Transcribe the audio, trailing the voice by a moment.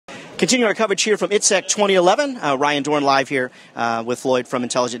Continuing our coverage here from ITSEC 2011, Ryan Dorn live here with Floyd from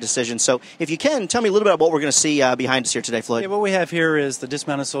Intelligent Decisions. So if you can, tell me a little bit about what we're going to see behind us here today, Floyd. Yeah, what we have here is the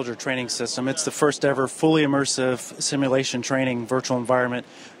Dismounted Soldier Training System. It's the first ever fully immersive simulation training virtual environment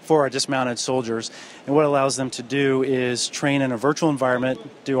for our dismounted soldiers. And what it allows them to do is train in a virtual environment,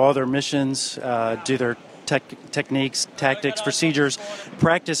 do all their missions, do their techniques, tactics, procedures,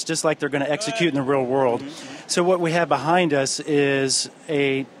 practice just like they're going to execute in the real world. So what we have behind us is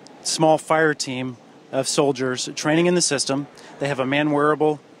a small fire team of soldiers training in the system. They have a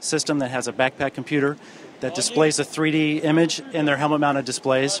man-wearable system that has a backpack computer that displays a 3D image in their helmet-mounted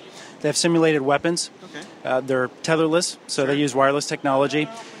displays. They have simulated weapons. They're tetherless, so they use wireless technology.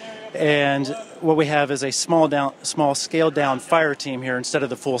 And what we have is a small scaled-down fire team here instead of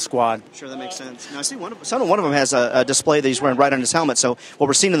the full squad. Sure, that makes sense. Now, I see one of them has a display that he's wearing right on his helmet, so what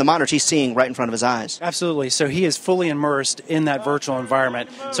we're seeing in the monitors, he's seeing right in front of his eyes. Absolutely. So he is fully immersed in that virtual environment.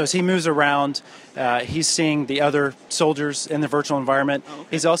 So as he moves around, he's seeing the other soldiers in the virtual environment.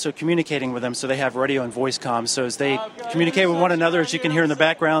 He's also communicating with them, so they have radio and voice comms. So as they communicate with one another, as you can hear in the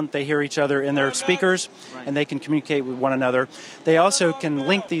background, they hear each other in their speakers, and they can communicate with one another. They also can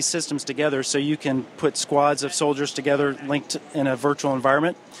link these systems together, so you can put squads of soldiers together linked in a virtual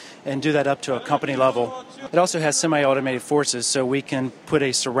environment and do that up to a company level. It also has semi-automated forces, so we can put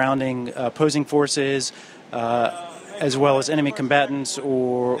a surrounding opposing forces, as well as enemy combatants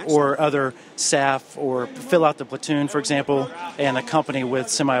or other SAF, or fill out the platoon, for example, and a company with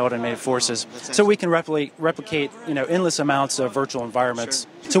semi-automated forces. So we can replicate endless amounts of virtual environments.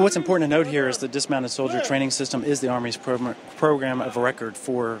 So what's important to note here is the Dismounted Soldier Training System is the Army's program of record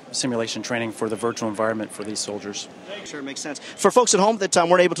for simulation training for the virtual environment for these soldiers. Sure, makes sense. For folks at home that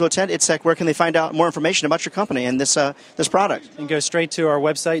weren't able to attend ITSEC, where can they find out more information about your company and this product? You can go straight to our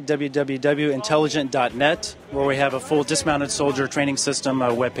website, www.intelligent.net, where we have a full Dismounted Soldier Training System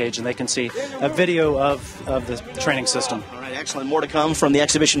webpage, and they can see a video of the training system. All right, excellent. More to come from the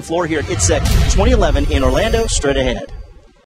exhibition floor here at ITSEC 2011 in Orlando, straight ahead.